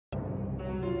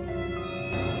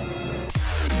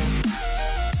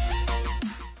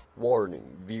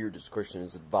Warning, viewer discretion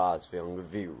is advised for younger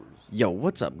viewers. Yo,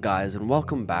 what's up guys, and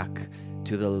welcome back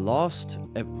to the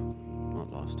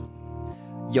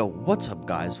Yo, what's up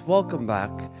guys, welcome back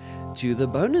to the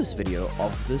bonus video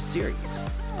of this series.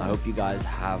 I hope you guys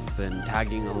have been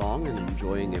tagging along and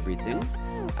enjoying everything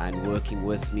and working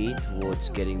with me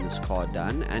towards getting this car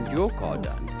done and your car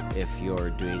done if you're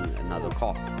doing another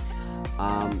car.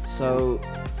 So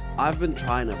I've been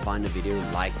trying to find a video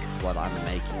like what I'm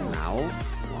making now,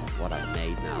 what I've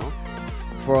made now,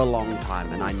 for a long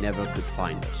time, and I never could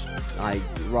find it. I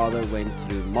rather went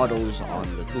through models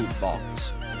on the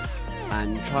toolbox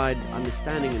and tried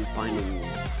understanding and finding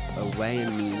a way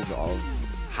and means of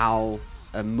how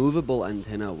a movable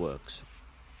antenna works.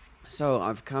 So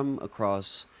I've come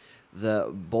across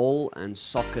the ball and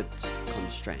socket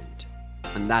constraint,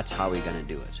 and that's how we're going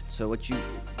to do it. So what you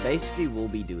basically will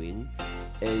be doing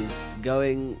is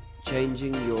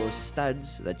changing your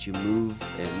studs that you move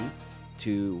in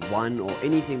to one, or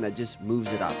anything that just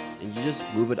moves it up, and you just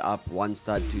move it up one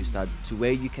stud, two stud, to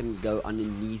where you can go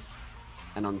underneath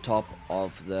and on top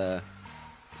of the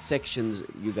sections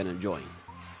you're gonna join.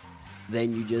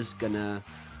 Then you're just gonna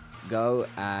go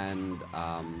and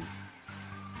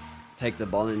take the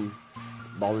ball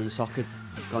and socket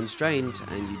constraint,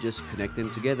 and you just connect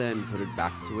them together and put it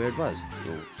back to where it was.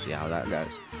 You'll see how that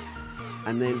goes.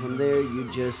 And then from there, you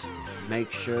just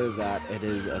make sure that it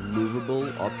is a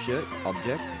movable object,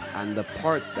 and the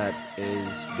part that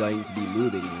is going to be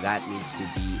moving, that needs to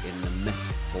be in the MISC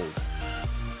folder.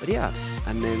 But yeah,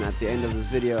 and then at the end of this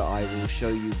video, I will show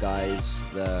you guys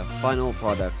the final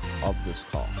product of this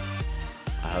car.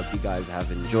 I hope you guys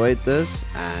have enjoyed this,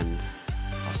 and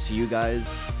I'll see you guys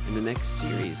in the next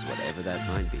series, whatever that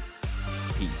might be.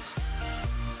 Peace.